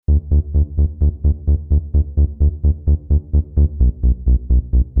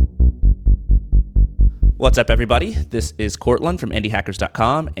What's up, everybody? This is Courtland from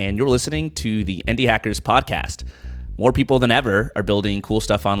IndieHackers.com, and you're listening to the Indie Hackers podcast. More people than ever are building cool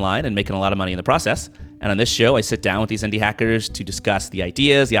stuff online and making a lot of money in the process. And on this show, I sit down with these indie hackers to discuss the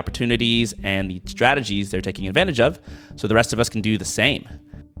ideas, the opportunities, and the strategies they're taking advantage of so the rest of us can do the same.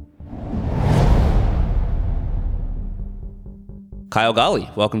 Kyle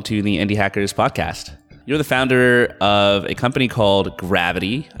Ghali, welcome to the Indie Hackers podcast. You're the founder of a company called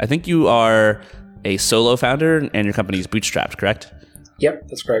Gravity. I think you are a solo founder and your company is bootstrapped, correct? Yep,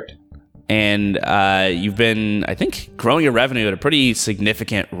 that's correct. And you've been, I think, growing your revenue at a pretty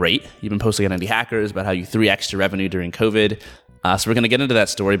significant rate. You've been posting on Indie Hackers about how you 3x'd your revenue during COVID. So we're going to get into that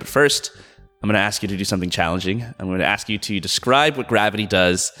story. But first, I'm going to ask you to do something challenging. I'm going to ask you to describe what Gravity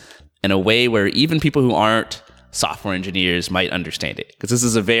does in a way where even people who aren't software engineers might understand it. Because this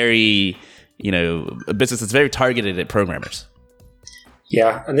is a very, a business that's very targeted at programmers.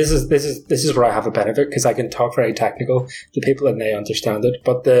 Yeah, and this is where I have a benefit because I can talk very technical to people and they understand it.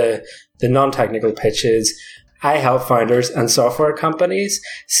 But the non-technical pitch is I help founders and software companies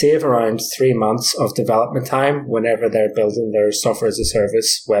save around 3 months of development time whenever they're building their software as a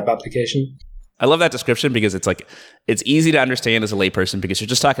service web application. I love that description because it's easy to understand as a layperson because you're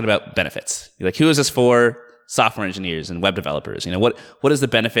just talking about benefits. You're like, who is this for? Software engineers and web developers. What is the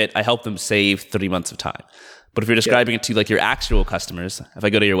benefit? I help them save 3 months of time. But if you're describing it to like your actual customers, if I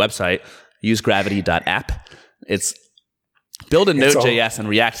go to your website, use gravity.app, it's build a Node.js and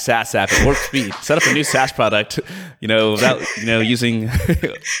React SaaS app at warp speed. Set up a new SaaS product, without using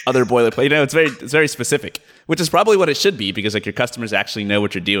other boilerplate. It's very specific, which is probably what it should be because like your customers actually know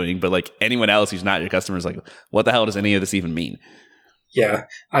what you're doing. But like anyone else who's not your customer is like, what the hell does any of this even mean? Yeah,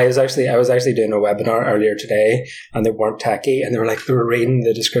 I was actually doing a webinar earlier today, and they weren't techie, and they were reading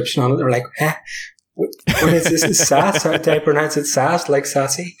the description on it. They were like, what is this? Is SaaS? How do I pronounce it? SaaS, like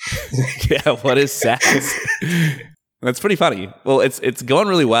sassy? Yeah, what is SaaS? That's pretty funny. Well, it's going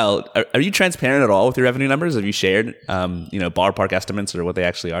really well. Are you transparent at all with your revenue numbers? Have you shared, ballpark estimates or what they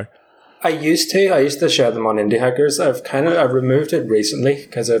actually are? I used to share them on Indie Hackers. I've removed it recently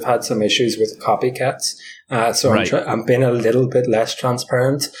because I've had some issues with copycats. So right. I'm being a little bit less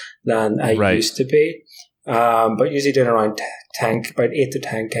transparent than I used to be. But usually doing around about 8 to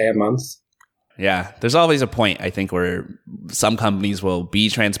 10K a month. Yeah, there's always a point, I think, where some companies will be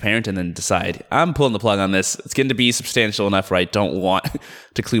transparent and then decide, I'm pulling the plug on this. It's getting to be substantial enough where I don't want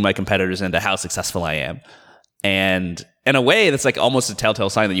to clue my competitors into how successful I am. And in a way, that's like almost a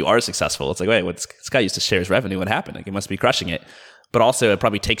telltale sign that you are successful. It's like, wait, this guy used to share his revenue. What happened? Like, he must be crushing it. But also, it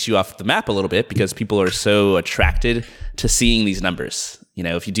probably takes you off the map a little bit because people are so attracted to seeing these numbers.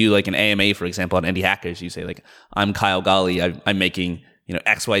 If you do like an AMA, for example, on Indie Hackers, you say like, I'm Kyle Ghali. I'm making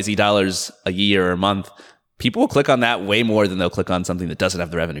XYZ dollars a year or a month. People will click on that way more than they'll click on something that doesn't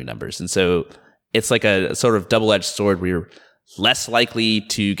have the revenue numbers. And so it's like a sort of double-edged sword where you're less likely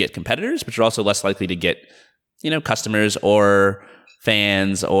to get competitors, but you're also less likely to get customers or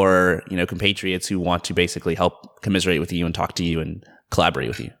fans or, compatriots who want to basically help commiserate with you and talk to you and collaborate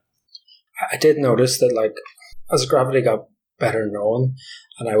with you. I did notice that like as Gravity got better known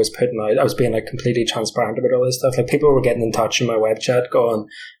and I was being like completely transparent about all this stuff, like people were getting in touch in my web chat going,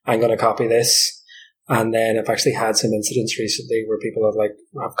 I'm going to copy this. And then I've actually had some incidents recently where people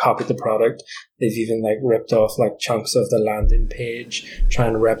have copied the product. They've even like ripped off like chunks of the landing page,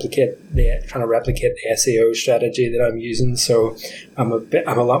 trying to replicate the SEO strategy that I'm using. So I'm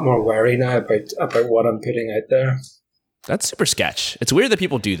a lot more wary now about what I'm putting out there. That's super sketch. It's weird that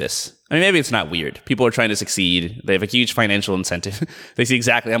people do this. I mean, maybe it's not weird. People are trying to succeed. They have a huge financial incentive. They see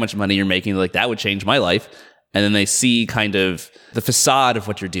exactly how much money you're making. They're like, that would change my life. And then they see kind of the facade of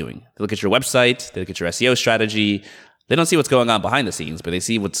what you're doing. They look at your website, they look at your SEO strategy. They don't see what's going on behind the scenes, but they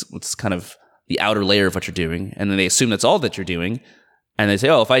see what's kind of the outer layer of what you're doing. And then they assume that's all that you're doing. And they say,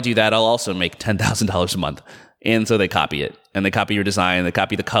 oh, if I do that, I'll also make $10,000 a month. And so they copy it. And they copy your design, they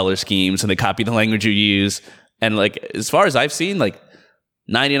copy the color schemes, and they copy the language you use. And like, as far as I've seen, like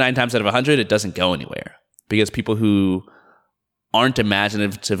 99 times out of 100, it doesn't go anywhere. Because people who aren't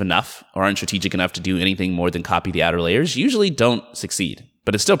imaginative enough or aren't strategic enough to do anything more than copy the outer layers usually don't succeed.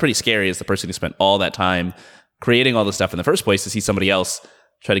 But it's still pretty scary as the person who spent all that time creating all this stuff in the first place to see somebody else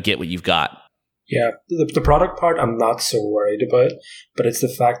try to get what you've got. Yeah, the product part I'm not so worried about, but it's the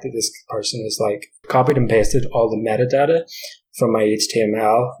fact that this person has like copied and pasted all the metadata from my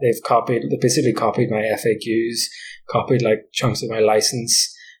HTML. They basically copied my FAQs, copied like chunks of my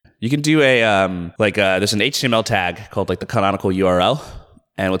license. You can do there's an HTML tag called like the canonical URL.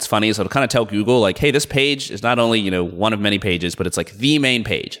 And what's funny is it'll kind of tell Google like, hey, this page is not only, one of many pages, but it's like the main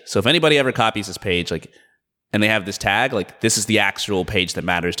page. So if anybody ever copies this page, like, and they have this tag, like this is the actual page that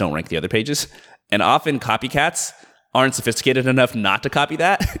matters, don't rank the other pages. And often copycats aren't sophisticated enough not to copy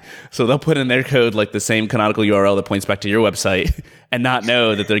that. So they'll put in their code like the same canonical URL that points back to your website and not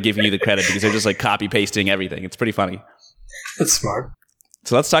know that they're giving you the credit because they're just like copy pasting everything. It's pretty funny. That's smart.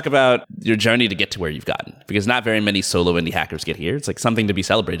 So let's talk about your journey to get to where you've gotten, because not very many solo indie hackers get here. It's like something to be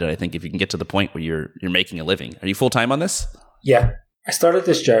celebrated, I think, if you can get to the point where you're making a living. Are you full-time on this? Yeah. I started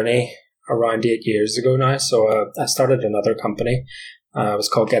this journey around 8 years ago now. So I started another company. It was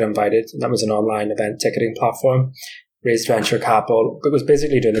called Get Invited, and that was an online event ticketing platform. Raised venture capital, but was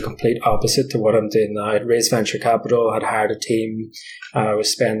basically doing the complete opposite to what I'm doing now. I'd raised venture capital, had hired a team, I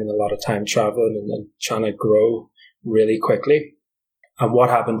was spending a lot of time traveling and trying to grow really quickly. And what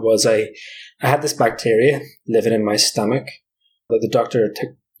happened was I had this bacteria living in my stomach that the doctor took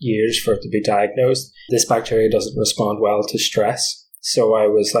years for it to be diagnosed. This bacteria doesn't respond well to stress. So I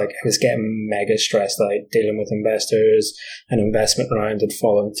was getting mega stressed out, dealing with investors. An investment round had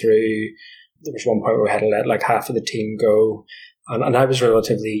fallen through. There was one point where we had to let like half of the team go. And I was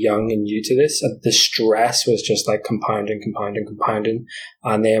relatively young and new to this. And the stress was just like compounding.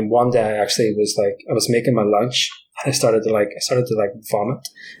 And then one day I was making my lunch. And I started to vomit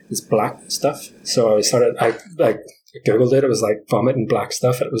this black stuff. So I Googled it. It was like vomit and black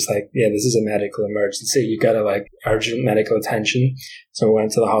stuff. It was like, yeah, this is a medical emergency. You got to like urgent medical attention. So I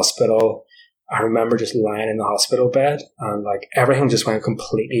went to the hospital. I remember just lying in the hospital bed and like everything just went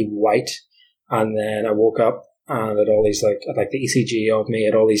completely white. And then I woke up and had all these like the ECG of me,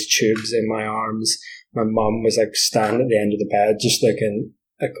 had all these tubes in my arms. My mum was like standing at the end of the bed, just looking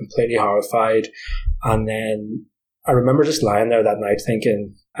like completely horrified. And then I remember just lying there that night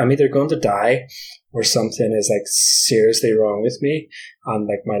thinking, I'm either going to die or something is like seriously wrong with me, and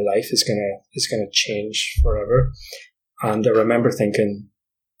like my life is gonna change forever. And I remember thinking,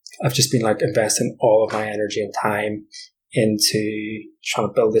 I've just been like investing all of my energy and time into trying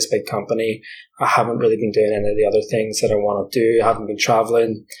to build this big company. I haven't really been doing any of the other things that I want to do. I haven't been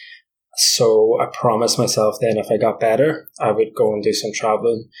traveling. So I promised myself then if I got better, I would go and do some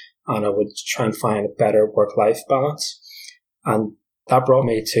traveling and I would try and find a better work-life balance. And that brought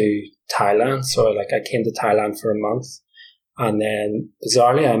me to Thailand. So I came to Thailand for a month. And then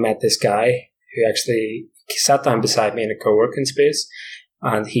bizarrely, I met this guy who actually sat down beside me in a co-working space.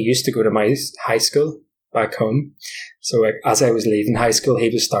 And he used to go to my high school back home. So like as I was leaving high school, he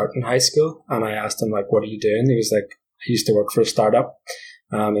was starting high school. And I asked him like, what are you doing? He was like, I used to work for a startup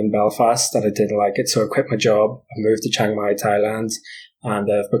in Belfast and I didn't like it. So I quit my job. I moved to Chiang Mai, Thailand. And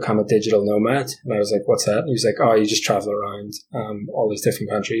I've become a digital nomad. And I was like, what's that? And he was like, oh, you just travel around all these different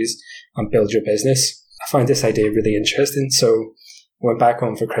countries and build your business. I found this idea really interesting. So I went back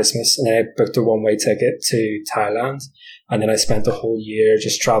home for Christmas and I booked a one-way ticket to Thailand. And then I spent the whole year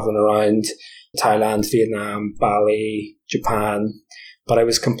just traveling around Thailand, Vietnam, Bali, Japan. But I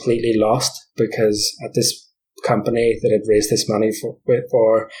was completely lost because at this company that I'd raised this money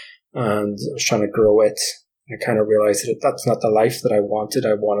for and I was trying to grow it, I kind of realized that that's not the life that I wanted.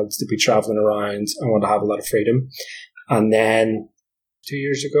 I wanted to be traveling around. I wanted to have a lot of freedom. And then 2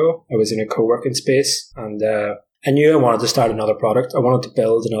 years ago, I was in a co-working space and I knew I wanted to start another product. I wanted to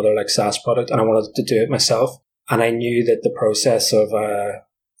build another like SaaS product and I wanted to do it myself. And I knew that the process of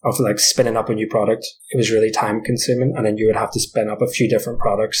like spinning up a new product, it was really time consuming and I knew I'd have to spin up a few different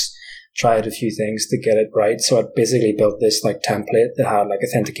products, try out a few things to get it right. So I basically built this like template that had like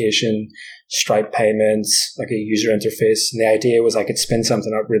authentication, Stripe payments, like a user interface. And the idea was I could spin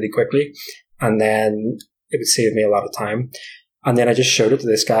something up really quickly and then it would save me a lot of time. And then I just showed it to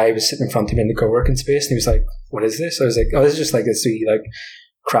this guy who was sitting in front of me in the co-working space and he was like, what is this? I was like, oh, this is just like this like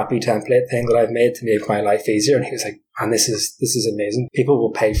crappy template thing that I've made to make my life easier. And he was like, and this is amazing. People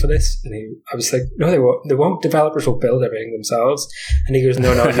will pay for this. And I was like, no, they won't. They won't. Developers will build everything themselves. And he goes,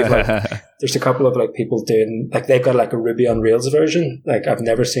 no. There's a couple of like people doing like they've got like a Ruby on Rails version. Like I've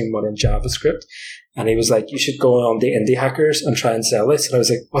never seen one in JavaScript. And he was like, you should go on the Indie Hackers and try and sell this. And I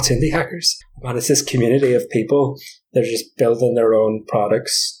was like, what's Indie Hackers? Man, it's this community of people. They're just building their own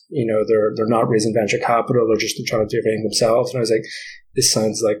products. You know, they're not raising venture capital. They're trying to do everything themselves. And I was like, this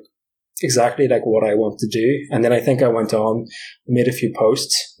sounds like exactly like what I want to do. And then I think I went on, made a few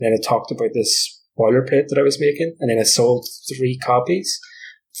posts, and then I talked about this boilerplate that I was making, and then I sold 3 copies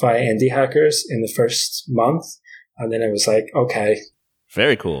via Indie Hackers in the first month. And then I was like, okay.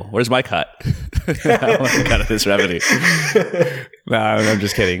 Very cool. Where's my cut? I want to cut of this revenue. No, I'm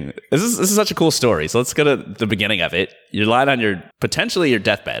just kidding. This is such a cool story. So let's go to the beginning of it. You're lying on potentially your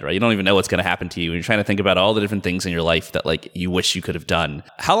deathbed, right? You don't even know what's going to happen to you. And you're trying to think about all the different things in your life that like you wish you could have done.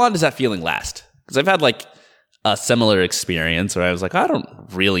 How long does that feeling last? Because I've had like a similar experience where I was like, I don't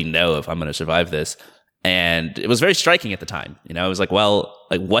really know if I'm going to survive this. And it was very striking at the time. You know, I was like, well,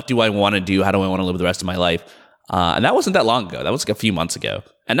 like, what do I want to do? How do I want to live the rest of my life? And that wasn't that long ago. That was like a few months ago.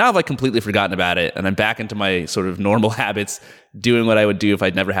 And now I've like completely forgotten about it. And I'm back into my sort of normal habits, doing what I would do if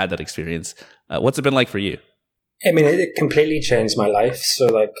I'd never had that experience. What's it been like for you? I mean, it completely changed my life. So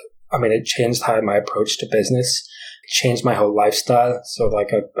like, I mean, it changed how my approach to business, it changed my whole lifestyle. So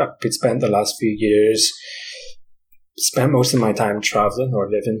like I've spent the last few years, spent most of my time traveling or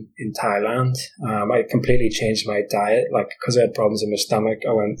living in Thailand. I completely changed my diet. Like, because I had problems in my stomach,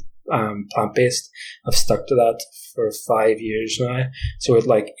 I went plant-based. I've stuck to that for 5 years now. So it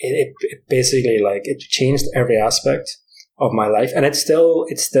basically like it changed every aspect of my life, and it still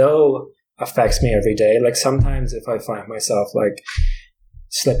affects me every day. Like sometimes if I find myself like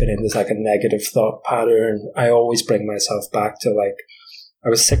slipping into like a negative thought pattern, I always bring myself back to like, I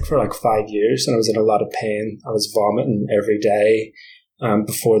was sick for like 5 years and I was in a lot of pain. I was vomiting every day.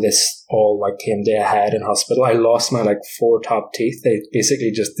 Before this all like came to a head in hospital, I lost my like 4 top teeth. They basically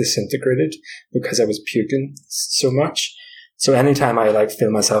just disintegrated because I was puking so much. So anytime I like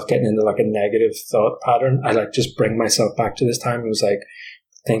feel myself getting into like a negative thought pattern, I like just bring myself back to this time. It was like,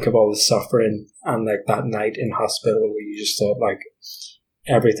 think of all the suffering and like that night in hospital where you just thought like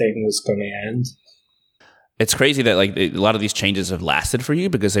everything was going to end. It's crazy that like a lot of these changes have lasted for you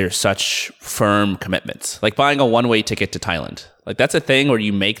because they're such firm commitments. Like buying a one-way ticket to Thailand. Like that's a thing where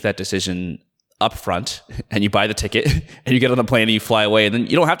you make that decision up front and you buy the ticket and you get on the plane and you fly away, and then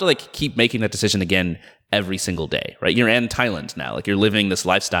you don't have to like keep making that decision again every single day, right? You're in Thailand now. Like you're living this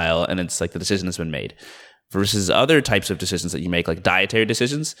lifestyle and it's like the decision has been made. Versus other types of decisions that you make, like dietary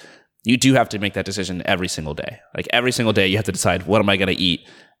decisions, you do have to make that decision every single day. Like every single day you have to decide, what am I going to eat?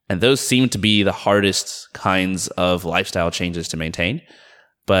 And those seem to be the hardest kinds of lifestyle changes to maintain.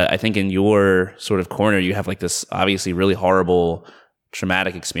 But I think in your sort of corner, you have like this obviously really horrible,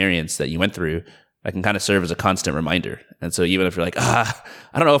 traumatic experience that you went through that can kind of serve as a constant reminder. And so even if you're like, I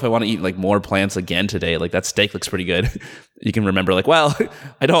don't know if I want to eat like more plants again today, like that steak looks pretty good, you can remember like, well,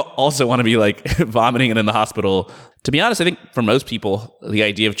 I don't also want to be like vomiting and in the hospital. To be honest, I think for most people, the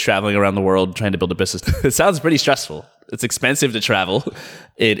idea of traveling around the world trying to build a business, it sounds pretty stressful. It's expensive to travel.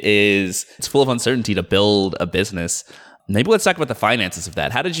 It's full of uncertainty to build a business. Maybe let's talk about the finances of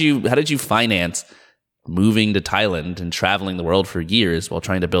that. How did you finance moving to Thailand and traveling the world for years while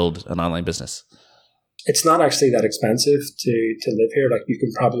trying to build an online business? It's not actually that expensive to live here. Like you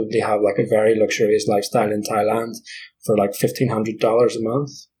can probably have like a very luxurious lifestyle in Thailand for like $1,500 a month.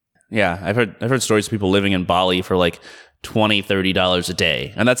 Yeah, I've heard stories of people living in Bali for like $20, $30 a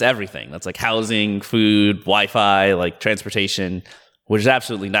day. And that's everything. That's like housing, food, Wi-Fi, like transportation, which is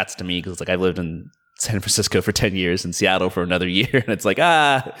absolutely nuts to me because like I've lived in San Francisco for 10 years and Seattle for another year. And it's like,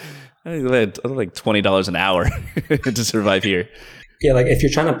 I like $20 an hour to survive here. Yeah, like if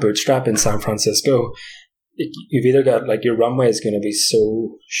you're trying to bootstrap in San Francisco, you've either got like your runway is going to be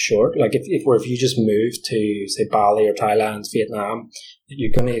so short. Like if you just move to say Bali or Thailand, Vietnam,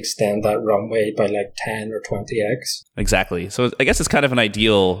 you're going to extend that runway by like 10 or 20x. Exactly. So I guess it's kind of an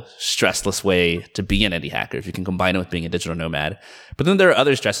ideal stressless way to be an indie hacker if you can combine it with being a digital nomad. But then there are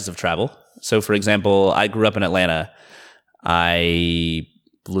other stresses of travel. So for example, I grew up in Atlanta. I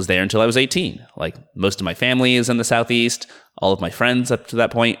was there until I was 18. Like most of my family is in the Southeast. All of my friends up to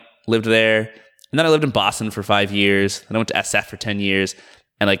that point lived there. And then I lived in Boston for 5 years. Then I went to SF for 10 years.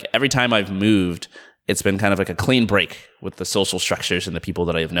 And like every time I've moved, it's been kind of like a clean break with the social structures and the people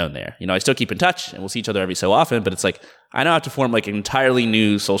that I have known there. You know, I still keep in touch and we'll see each other every so often, but it's like I now have to form like entirely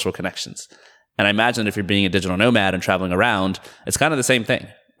new social connections. And I imagine if you're being a digital nomad and traveling around, it's kind of the same thing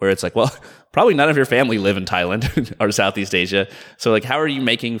where it's like, well, probably none of your family live in Thailand or Southeast Asia. So like, how are you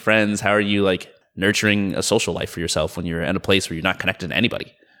making friends? How are you like nurturing a social life for yourself when you're in a place where you're not connected to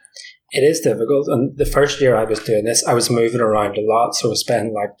anybody? It is difficult. And the first year I was doing this, I was moving around a lot. So I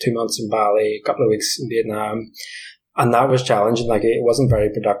spent like 2 months in Bali, a couple of weeks in Vietnam. And that was challenging. Like it wasn't very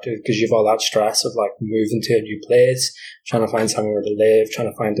productive because you've all that stress of like moving to a new place, trying to find somewhere to live, trying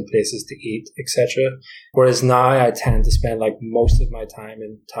to find the places to eat, etc. Whereas now I tend to spend like most of my time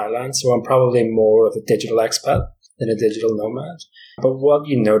in Thailand. So I'm probably more of a digital expat than a digital nomad. But what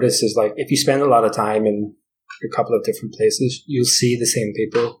you notice is like if you spend a lot of time in a couple of different places, you'll see the same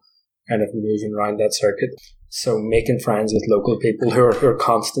people kind of moving around that circuit. So making friends with local people who are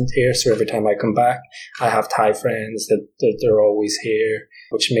constant here. So every time I come back, I have Thai friends that they're always here,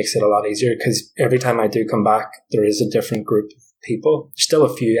 which makes it a lot easier because every time I do come back, there is a different group of people. Still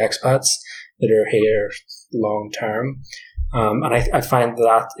a few expats that are here long term. And I find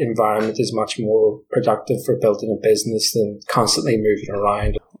that environment is much more productive for building a business than constantly moving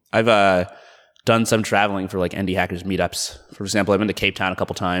around. I've done some traveling for like indie hackers meetups For example, I've been to Cape Town a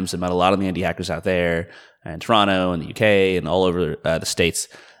couple times and met a lot of the indie hackers out there, and Toronto and the UK and all over the States.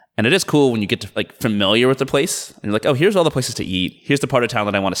 And it is cool when you get to like familiar with the place and you're like, oh, here's all the places to eat. Here's the part of town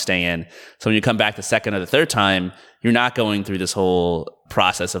that I want to stay in. So when you come back the second or the third time, you're not going through this whole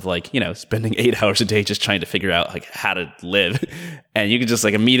process of like, spending 8 hours a day just trying to figure out like how to live. And you can just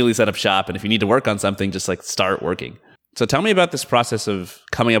like immediately set up shop. And if you need to work on something, just like start working. So tell me about this process of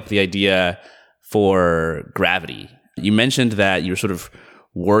coming up with the idea for Gravity. You mentioned that you were sort of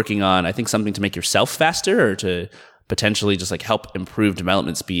working on, I think, something to make yourself faster or to potentially just like help improve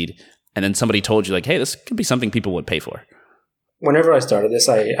development speed. And then somebody told you like, hey, this could be something people would pay for. Whenever I started this,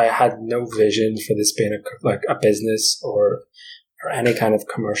 I had no vision for this being a business or any kind of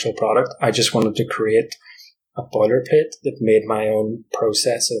commercial product. I just wanted to create a boilerplate that made my own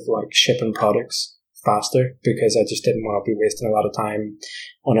process of like shipping products faster, because I just didn't want to be wasting a lot of time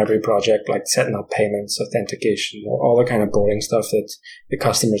on every project, like setting up payments, authentication, all the kind of boring stuff that the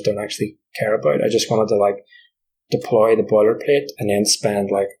customers don't actually care about. I just wanted to like deploy the boilerplate and then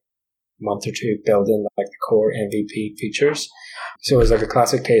spend like a month or two building like the core MVP features. So it was like a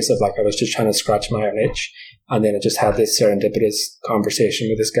classic case of like I was just trying to scratch my own itch, and then I just had this serendipitous conversation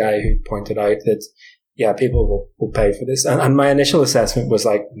with this guy who pointed out that yeah, people will pay for this. And my initial assessment was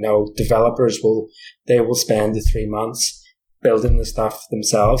like, no, developers will spend the 3 months building the stuff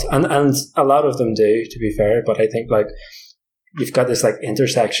themselves. And a lot of them do, to be fair. But I think like you've got this like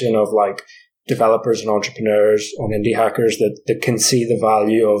intersection of like developers and entrepreneurs on indie hackers that can see the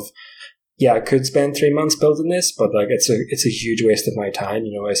value of, yeah, I could spend 3 months building this, but like it's a huge waste of my time.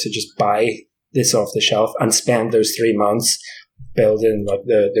 I should just buy this off the shelf and spend those 3 months building like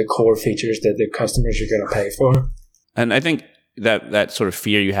the core features that the customers are going to pay for. And I think that sort of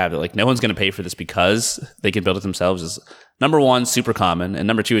fear you have that like no one's going to pay for this because they can build it themselves is, number one, super common, and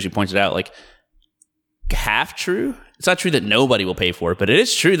number two, as you pointed out, like half true. It's not true that nobody will pay for it, but it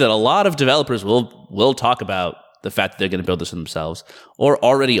is true that a lot of developers will talk about the fact that they're going to build this for themselves or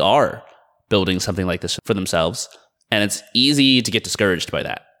already are building something like this for themselves. And it's easy to get discouraged by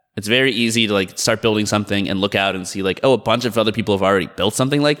that. It's very easy to like start building something and look out and see like, oh, a bunch of other people have already built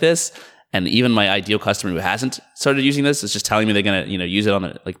something like this. And even my ideal customer who hasn't started using this is just telling me they're going to, use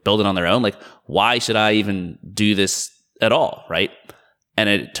it build it on their own. Like, why should I even do this at all? Right. And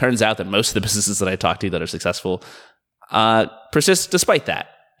it turns out that most of the businesses that I talk to that are successful, persist despite that.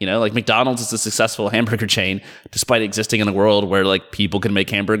 Like McDonald's is a successful hamburger chain despite existing in a world where like people can make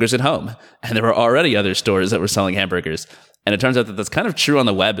hamburgers at home. And there were already other stores that were selling hamburgers. And it turns out that that's kind of true on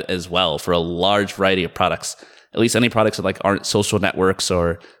the web as well for a large variety of products, at least any products that like aren't social networks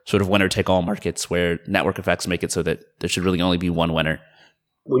or sort of winner take all markets where network effects make it so that there should really only be one winner.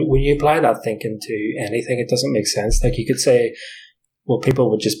 When you apply that thinking to anything, it doesn't make sense. Like you could say, well,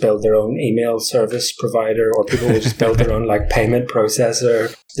 people would just build their own email service provider, or people would just build their own like payment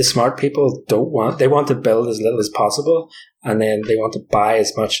processor. The smart people they want to build as little as possible, and then they want to buy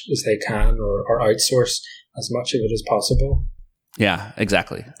as much as they can or outsource as much of it as possible. Yeah,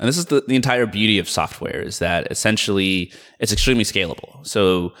 exactly. And this is the entire beauty of software, is that essentially it's extremely scalable.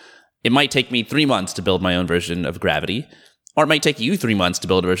 So it might take me 3 months to build my own version of Gravity, or it might take you 3 months to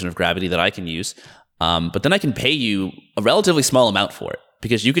build a version of Gravity that I can use. But then I can pay you a relatively small amount for it,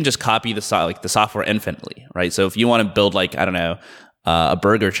 because you can just copy the software infinitely, right? So if you want to build like, I don't know, a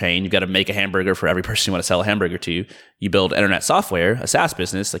burger chain, you've got to make a hamburger for every person you want to sell a hamburger to. You build internet software, a SaaS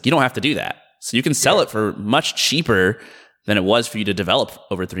business, like you don't have to do that. So you can sell it for much cheaper than it was for you to develop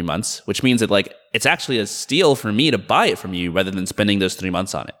over 3 months, which means that like it's actually a steal for me to buy it from you rather than spending those 3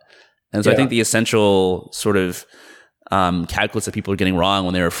 months on it. And so I think the essential sort of calculus that people are getting wrong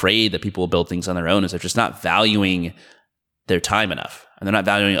when they're afraid that people will build things on their own is they're just not valuing their time enough, and they're not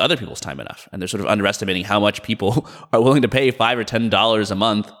valuing other people's time enough, and they're sort of underestimating how much people are willing to pay $5 or $10 a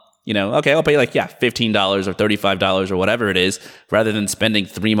month. Okay, I'll pay like $15 or $35 or whatever it is, rather than spending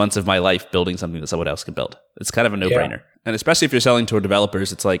 3 months of my life building something that someone else can build. It's kind of a no-brainer. And especially if you're selling to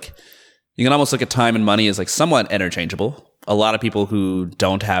developers, it's like you can almost look at time and money as like somewhat interchangeable. A lot of people who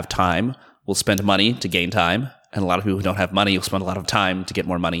don't have time will spend money to gain time, and a lot of people who don't have money will spend a lot of time to get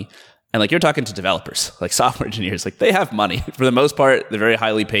more money. And like you're talking to developers, like software engineers, like they have money. For the most part, they're very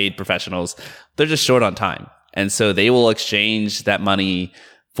highly paid professionals. They're just short on time. And so they will exchange that money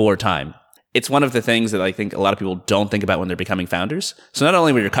for time. It's one of the things that I think a lot of people don't think about when they're becoming founders. So not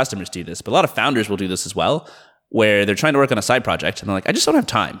only will your customers do this, but a lot of founders will do this as well, where they're trying to work on a side project and they're like, I just don't have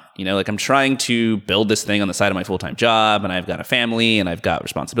time. Like I'm trying to build this thing on the side of my full-time job, and I've got a family and I've got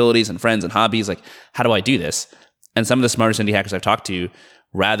responsibilities and friends and hobbies. Like, how do I do this? And some of the smartest indie hackers I've talked to,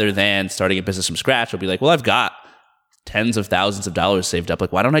 rather than starting a business from scratch, will be like, well, I've got tens of thousands of dollars saved up.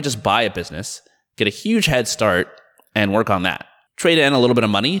 Like, why don't I just buy a business, get a huge head start, and work on that. Trade in a little bit of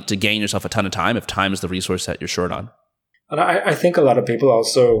money to gain yourself a ton of time if time is the resource that you're short on. And I think a lot of people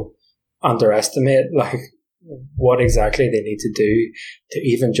also underestimate like what exactly they need to do to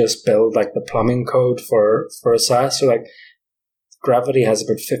even just build like the plumbing code for a SaaS. So like Gravity has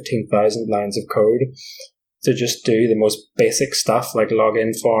about 15,000 lines of code to just do the most basic stuff like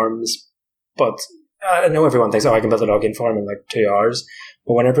login forms. But I know everyone thinks, oh, I can build a login form in like 2 hours.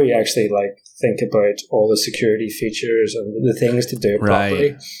 But whenever you actually like think about all the security features and the things to do it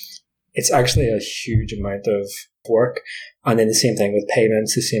properly, it's actually a huge amount of work. And then the same thing with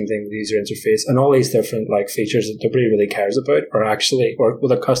payments, the same thing with user interface, and all these different like features that nobody really cares about, or actually, or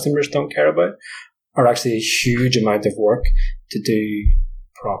the customers don't care about, are actually a huge amount of work to do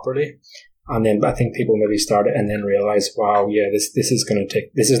properly. And then I think people maybe start it and then realize, wow, yeah, this is not going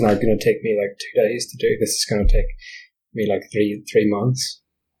to take me like 2 days to do. This is going to take me like three months.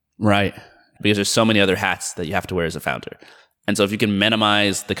 Right. Because there's so many other hats that you have to wear as a founder. And so if you can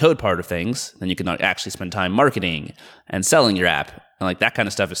minimize the code part of things, then you can actually spend time marketing and selling your app. And like that kind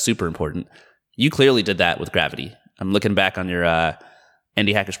of stuff is super important. You clearly did that with Gravity. I'm looking back on your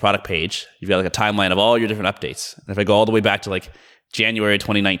Indie Hackers product page. You've got like a timeline of all your different updates. And if I go all the way back to like January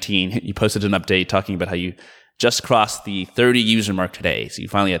 2019, you posted an update talking about how you just crossed the 30 user mark today. So you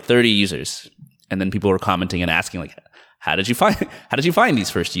finally had 30 users. And then people were commenting and asking like, how did you find these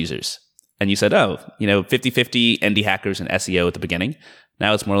first users? And you said, 50-50 indie hackers and SEO at the beginning.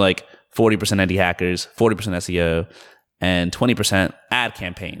 Now it's more like 40% indie hackers, 40% SEO, and 20% ad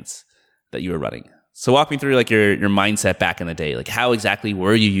campaigns that you were running. So walk me through like your mindset back in the day. Like how exactly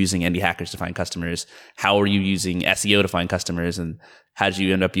were you using indie hackers to find customers? How were you using SEO to find customers? And how did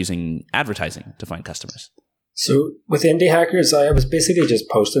you end up using advertising to find customers? So with Indie Hackers, I was basically just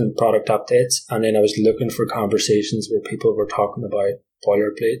posting product updates, and then I was looking for conversations where people were talking about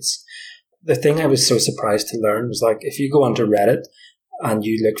boilerplates. The thing I was so surprised to learn was like, if you go onto Reddit and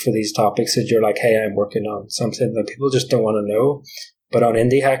you look for these topics and you're like, hey, I'm working on something that people just don't want to know. But on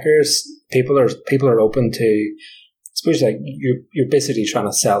Indie Hackers, people are open to, I suppose like you're basically trying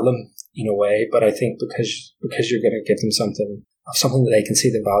to sell them in a way. But I think because you're going to give them something that they can see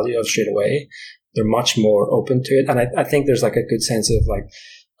the value of straight away, they're much more open to it. And I think there's like a good sense of like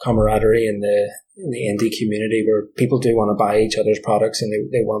camaraderie in the indie community where people do want to buy each other's products and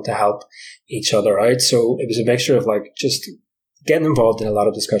they want to help each other out. So it was a mixture of like just getting involved in a lot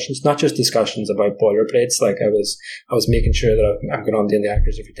of discussions, not just discussions about boilerplates. Like I was making sure that I'm going on to Indie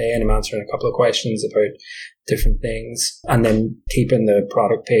Hackers every day and I'm answering a couple of questions about different things, and then keeping the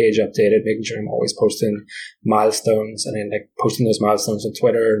product page updated, making sure I'm always posting milestones, and then like posting those milestones on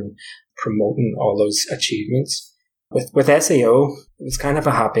Twitter and promoting all those achievements. With SEO, it was kind of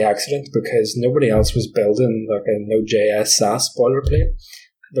a happy accident because nobody else was building like a Node.js SaaS boilerplate.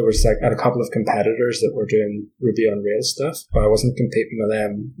 There was like a couple of competitors that were doing Ruby on Rails stuff, but I wasn't competing with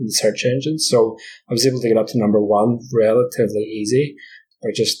them in the search engines. So I was able to get up to number one relatively easy by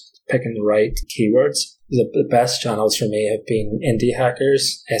just picking the right keywords. The best channels for me have been Indie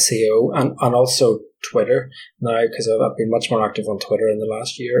Hackers, SEO, and also Twitter now, because I've been much more active on Twitter in the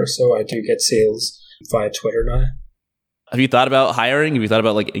last year or so. I do get sales via Twitter now. Have you thought about hiring? Have you thought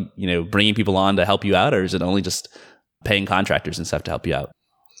about like, bringing people on to help you out, or is it only just paying contractors and stuff to help you out?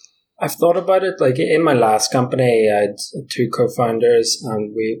 I've thought about it. Like in my last company, I had two co-founders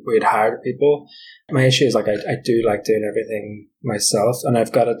and we'd hired people. My issue is like I do like doing everything myself, and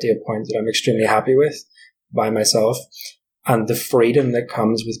I've got it to a point that I'm extremely happy with by myself. And the freedom that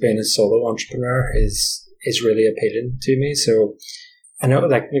comes with being a solo entrepreneur is really appealing to me. So I know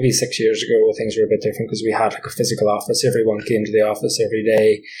like maybe 6 years ago things were a bit different because we had like a physical office. Everyone came to the office every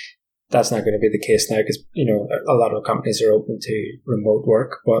day. That's not going to be the case now because, a lot of companies are open to remote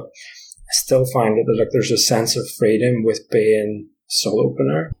work, but I still find that like there's a sense of freedom with being a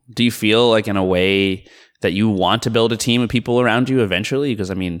solopreneur. Do you feel like in a way that you want to build a team of people around you eventually?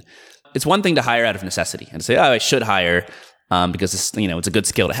 Because I mean, it's one thing to hire out of necessity and to say, I should hire because it's, it's a good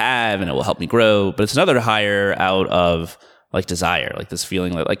skill to have and it will help me grow. But it's another to hire out of like desire, like this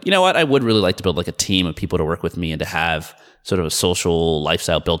feeling like, I would really like to build like a team of people to work with me and to have sort of a social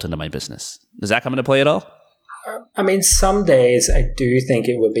lifestyle built into my business. Does that come into play at all? I mean, some days I do think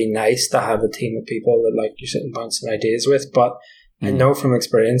it would be nice to have a team of people that like you sit and bounce some ideas with, but I know from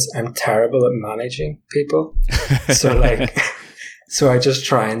experience I'm terrible at managing people. So I just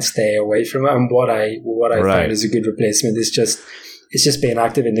try and stay away from it. And what I find is a good replacement is just being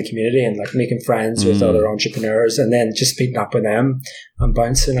active in the community and like making friends with other entrepreneurs and then just meeting up with them and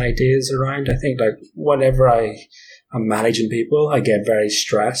bouncing ideas around. I think like whenever I'm managing people, I get very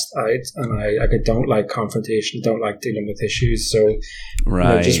stressed out and I don't like confrontation, don't like dealing with issues. So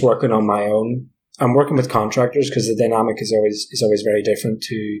just working on my own I'm working with contractors because the dynamic is always very different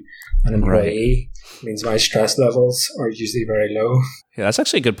to an employee. Right. It means my stress levels are usually very low. Yeah, that's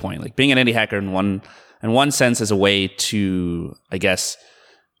actually a good point. Like being an indie hacker in one sense is a way to, I guess,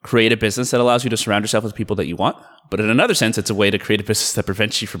 create a business that allows you to surround yourself with people that you want. But in another sense, it's a way to create a business that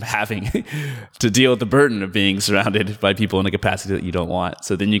prevents you from having to deal with the burden of being surrounded by people in a capacity that you don't want.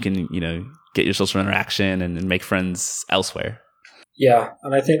 So then you can, get your social interaction and make friends elsewhere. Yeah.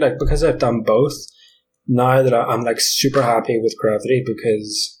 And I think because I've done both, now that I'm super happy with Gravity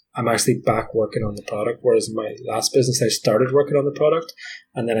because I'm actually back working on the product. Whereas in my last business, I started working on the product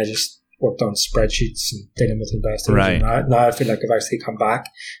and then I just worked on spreadsheets and dealing with investors. Right. And now I feel like I've actually come back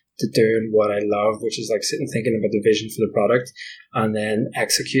to doing what I love, which is sitting thinking about the vision for the product and then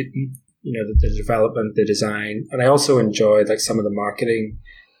executing, the development, the design. And I also enjoyed some of the marketing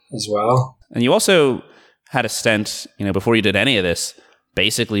as well. And you also had a stint, before you did any of this,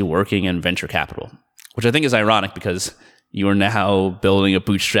 basically working in venture capital, which I think is ironic because you are now building a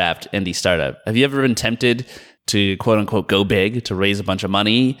bootstrapped indie startup. Have you ever been tempted to quote unquote go big, to raise a bunch of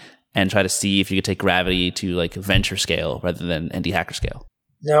money and try to see if you could take Gravity to venture scale rather than indie hacker scale?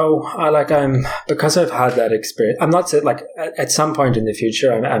 No, because I've had that experience. I'm not saying at some point in the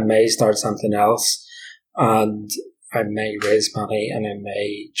future, I may start something else and I may raise money and I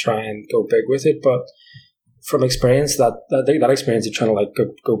may try and go big with it. But from experience, that experience of trying to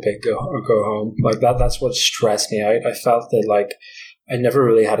go big or go home, that's what stressed me out. I felt that I never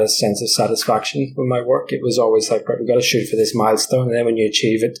really had a sense of satisfaction with my work. It was always right, we've got to shoot for this milestone. And then when you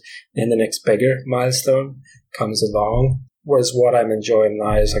achieve it, then the next bigger milestone comes along. Whereas what I'm enjoying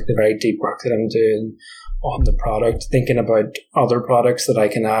now is the very deep work that I'm doing on the product, thinking about other products that I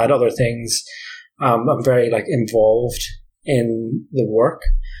can add, other things. I'm very involved in the work.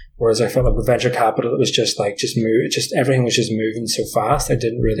 Whereas I felt with venture capital, it was just everything was just moving so fast. I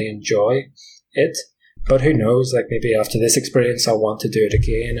didn't really enjoy it. But who knows? Maybe after this experience, I'll want to do it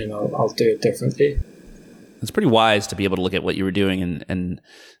again and I'll do it differently. It's pretty wise to be able to look at what you were doing and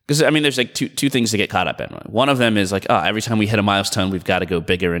because there's two things to get caught up in. One of them is every time we hit a milestone, we've got to go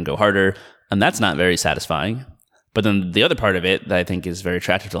bigger and go harder. And that's not very satisfying. But then the other part of it that I think is very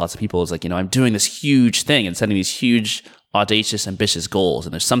attractive to lots of people is I'm doing this huge thing and setting these huge, audacious, ambitious goals.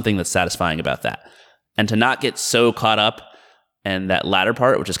 And there's something that's satisfying about that. And to not get so caught up in that latter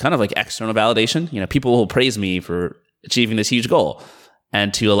part, which is kind of external validation, people will praise me for achieving this huge goal.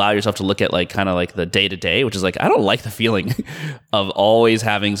 And to allow yourself to look at the day to day, which is I don't like the feeling of always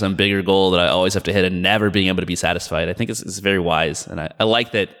having some bigger goal that I always have to hit and never being able to be satisfied. I think it's very wise. And I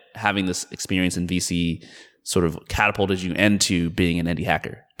like that having this experience in VC sort of catapulted you into being an indie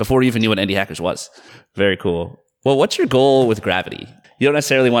hacker before you even knew what indie hackers was. Very cool. Well, what's your goal with Gravity? You don't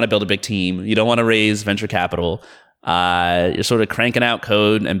necessarily want to build a big team. You don't want to raise venture capital. You're sort of cranking out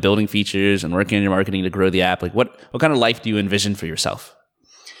code and building features and working on your marketing to grow the app. What kind of life do you envision for yourself?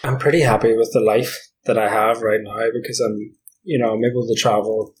 I'm pretty happy with the life that I have right now because I'm able to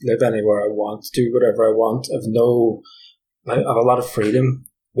travel, live anywhere I want, do whatever I want. I have a lot of freedom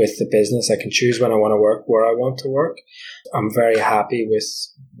with the business. I can choose when I want to work, where I want to work. I'm very happy with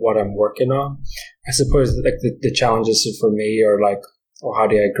what I'm working on. I suppose the challenges for me are how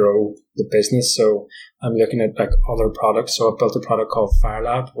do I grow the business? So I'm looking at other products. So I built a product called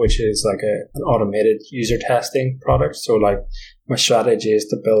FireLab, which is an automated user testing product. So my strategy is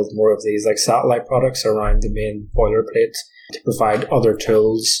to build more of these satellite products around the main boilerplate to provide other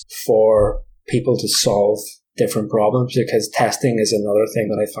tools for people to solve different problems, because testing is another thing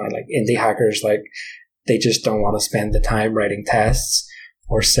that I find indie hackers, they just don't want to spend the time writing tests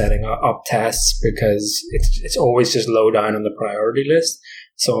or setting up tests because it's always just low down on the priority list.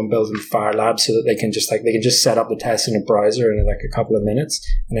 So I'm building FireLab so that they can just set up the test in a browser in a couple of minutes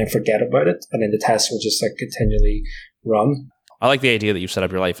and then forget about it, and then the test will just continually run. I like the idea that you've set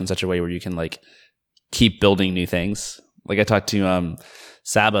up your life in such a way where you can keep building new things. I talked to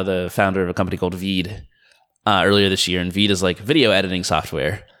Saba, the founder of a company called Veed, earlier this year, and Veed is video editing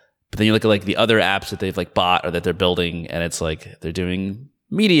software. But then you look at the other apps that they've bought or that they're building, and it's they're doing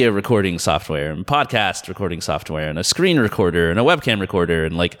media recording software and podcast recording software and a screen recorder and a webcam recorder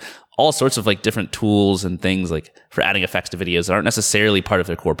and all sorts of different tools and things for adding effects to videos that aren't necessarily part of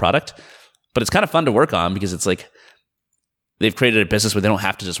their core product. But it's kind of fun to work on because it's they've created a business where they don't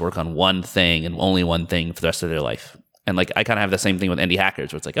have to just work on one thing and only one thing for the rest of their life. And I kind of have the same thing with indie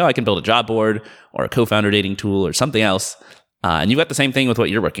hackers where it's I can build a job board or a co-founder dating tool or something else. And you've got the same thing with what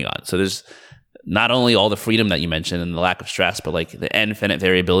you're working on. So there's not only all the freedom that you mentioned and the lack of stress, but the infinite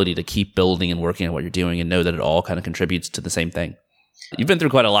variability to keep building and working on what you're doing and know that it all kind of contributes to the same thing. You've been through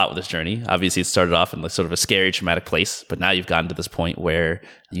quite a lot with this journey. Obviously, it started off in sort of a scary, traumatic place, but now you've gotten to this point where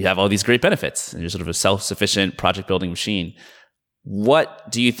you have all these great benefits and you're sort of a self-sufficient project building machine.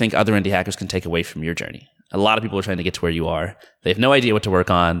 What do you think other indie hackers can take away from your journey? A lot of people are trying to get to where you are. They have no idea what to work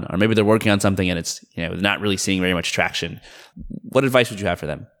on, or maybe they're working on something and it's, not really seeing very much traction. What advice would you have for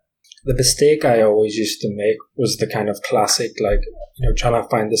them? The mistake I always used to make was the kind of classic, trying to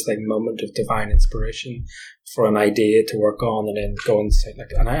find this moment of divine inspiration for an idea to work on, and then go and sink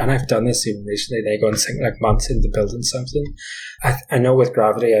and I've done this even recently. They go and sink months into building something. I know with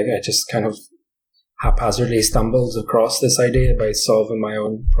Gravity, I just kind of haphazardly stumbled across this idea by solving my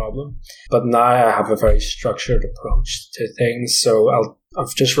own problem. But now I have a very structured approach to things. So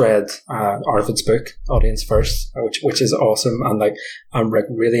I've just read Arvid's book, Audience First, which is awesome. And I'm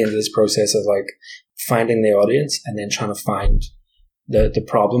really into this process of finding the audience and then trying to find the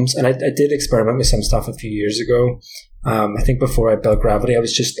problems. And I did experiment with some stuff a few years ago. I think before I built Gravity, I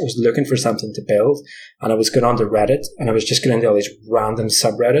was looking for something to build, and I was going onto Reddit, and I was just going into all these random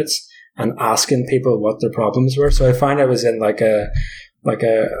subreddits and asking people what their problems were. So I find I was in a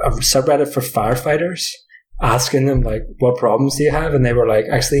subreddit for firefighters, asking them what problems do you have, and they were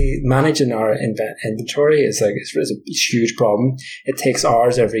actually managing our inventory is a huge problem. It takes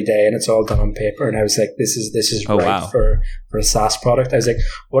hours every day, and it's all done on paper. And I was this is oh, right wow. for a SaaS product. I was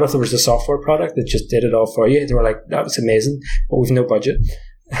what if there was a software product that just did it all for you? They were that was amazing, but we've no budget.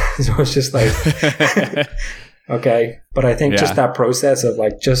 So it's just okay. But I think just that process of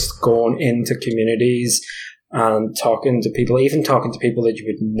just going into communities and talking to people, even talking to people that you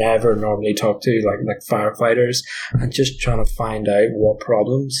would never normally talk to, like firefighters, and just trying to find out what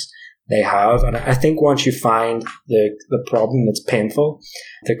problems they have. And I think once you find the problem that's painful,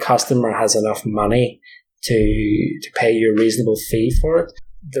 the customer has enough money to pay you a reasonable fee for it.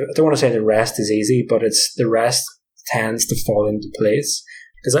 I don't want to say the rest is easy, but the rest tends to fall into place.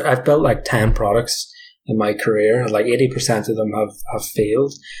 Because I've built 10 products in my career, 80% of them have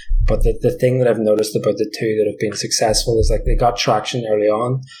failed. But the thing that I've noticed about the two that have been successful is they got traction early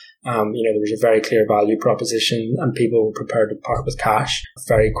on. There was a very clear value proposition, and people were prepared to part with cash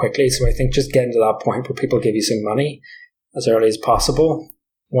very quickly. So I think just getting to that point where people give you some money as early as possible,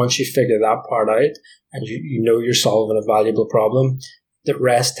 once you figure that part out and you know you're solving a valuable problem, the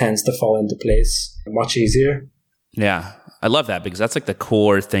rest tends to fall into place much easier. Yeah, I love that, because that's the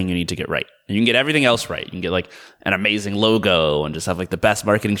core thing you need to get right. And you can get everything else right. You can get an amazing logo and just have the best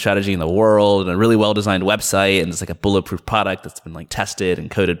marketing strategy in the world and a really well-designed website and just a bulletproof product that's been tested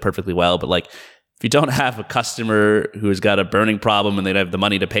and coded perfectly well. But if you don't have a customer who has got a burning problem and they don't have the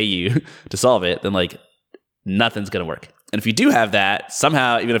money to pay you to solve it, then nothing's going to work. And if you do have that,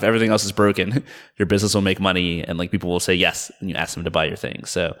 somehow, even if everything else is broken, your business will make money and people will say yes and you ask them to buy your thing.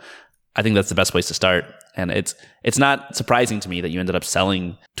 So I think that's the best place to start. And it's not surprising to me that you ended up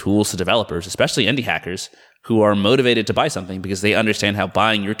selling tools to developers, especially indie hackers, who are motivated to buy something because they understand how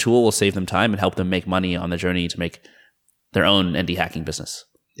buying your tool will save them time and help them make money on the journey to make their own indie hacking business.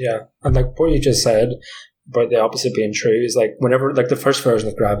 Yeah. And what you just said about the opposite being true is whenever the first version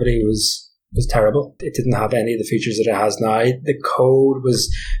of Gravity was terrible. It didn't have any of the features that it has now. The code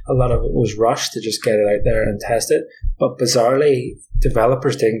a lot of it was rushed to just get it out there and test it. But bizarrely,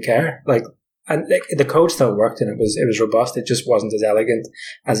 developers didn't care. The code still worked and it was robust. It just wasn't as elegant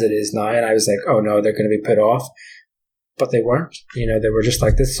as it is now. And I was oh no, they're going to be put off. But they weren't. They were just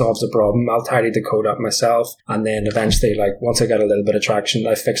this solves the problem. I'll tidy the code up myself. And then eventually, once I got a little bit of traction,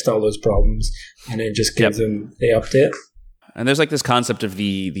 I fixed all those problems and then just give them the update. And there's this concept of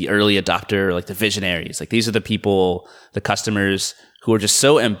the early adopter, the visionaries. These are the people, the customers who are just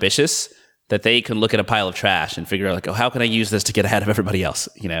so ambitious that they can look at a pile of trash and figure out how can I use this to get ahead of everybody else,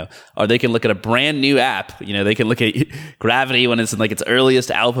 Or they can look at a brand new app, they can look at Gravity when it's in its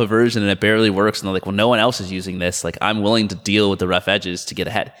earliest alpha version and it barely works. And they're well, no one else is using this. I'm willing to deal with the rough edges to get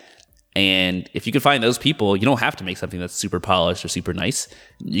ahead. And if you can find those people, you don't have to make something that's super polished or super nice.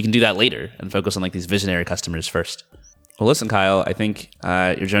 You can do that later and focus on these visionary customers first. Well, listen, Kyle, I think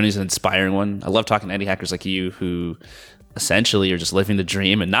your journey is an inspiring one. I love talking to indie hackers like you who essentially are just living the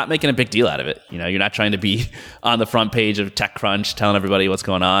dream and not making a big deal out of it. You're not trying to be on the front page of TechCrunch telling everybody what's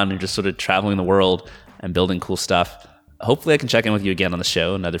going on. You're just sort of traveling the world and building cool stuff. Hopefully I can check in with you again on the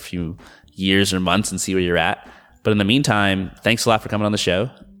show another few years or months and see where you're at. But in the meantime, thanks a lot for coming on the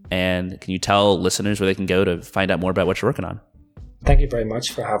show. And can you tell listeners where they can go to find out more about what you're working on? Thank you very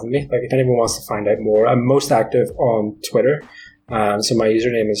much for having me. If anyone wants to find out more, I'm most active on Twitter. So my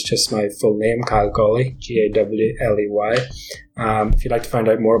username is just my full name, Kyle Gawley, Gawley. If you'd like to find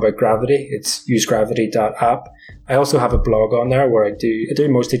out more about Gravity, it's usegravity.app. I also have a blog on there where I do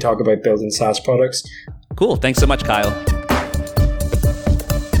mostly talk about building SaaS products. Cool. Thanks so much, Kyle.